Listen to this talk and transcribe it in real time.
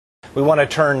We want to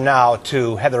turn now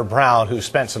to Heather Brown, who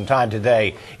spent some time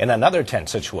today in another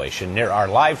tense situation near our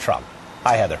live Trump.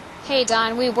 Hi, Heather. Hey,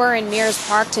 Don. We were in Mears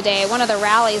Park today, one of the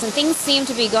rallies, and things seemed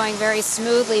to be going very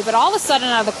smoothly. But all of a sudden,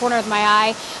 out of the corner of my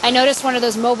eye, I noticed one of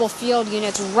those mobile field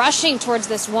units rushing towards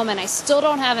this woman. I still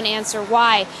don't have an answer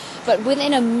why, but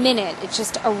within a minute, it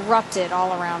just erupted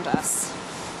all around us.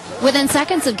 Within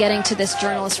seconds of getting to this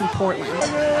journalist from Portland,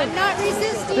 I'm not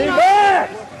resisting. Stay back!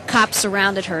 cops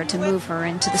surrounded her to move her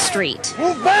into the street.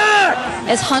 Move back!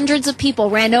 As hundreds of people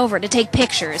ran over to take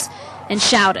pictures and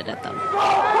shouted at them.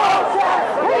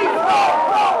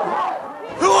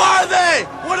 Who are they?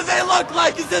 What do they look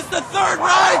like? Is this the Third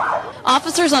Reich?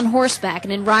 Officers on horseback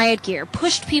and in riot gear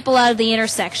pushed people out of the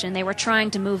intersection. They were trying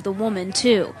to move the woman,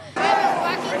 too.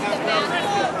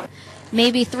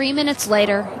 Maybe 3 minutes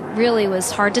later, it really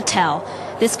was hard to tell.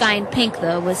 This guy in pink,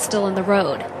 though, was still in the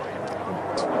road.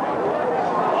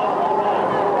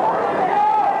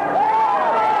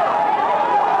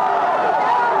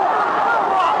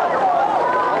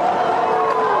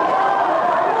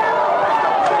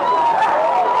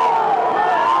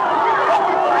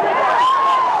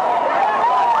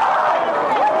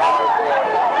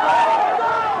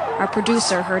 Our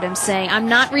producer heard him say, "I'm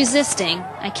not resisting.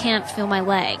 I can't feel my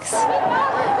legs."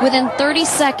 Within 30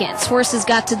 seconds, horses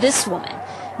got to this woman.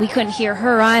 We couldn't hear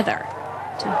her either.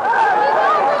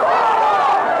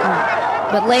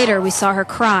 But later, we saw her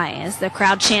cry as the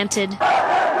crowd chanted.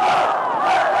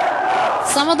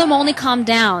 Some of them only calmed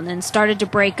down and started to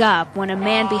break up when a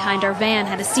man behind our van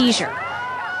had a seizure,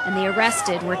 and the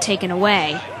arrested were taken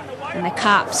away, and the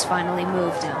cops finally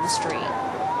moved down the street.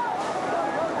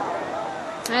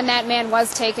 And that man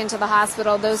was taken to the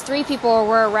hospital. Those 3 people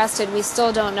were arrested. We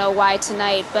still don't know why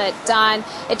tonight. But, Don,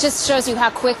 it just shows you how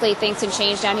quickly things can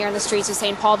change down here in the streets of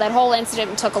St. Paul. That whole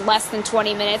incident took less than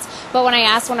 20 minutes. But when I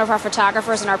asked one of our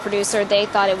photographers and our producer, they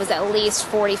thought it was at least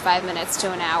 45 minutes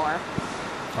to an hour.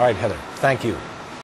 All right, Heather, thank you.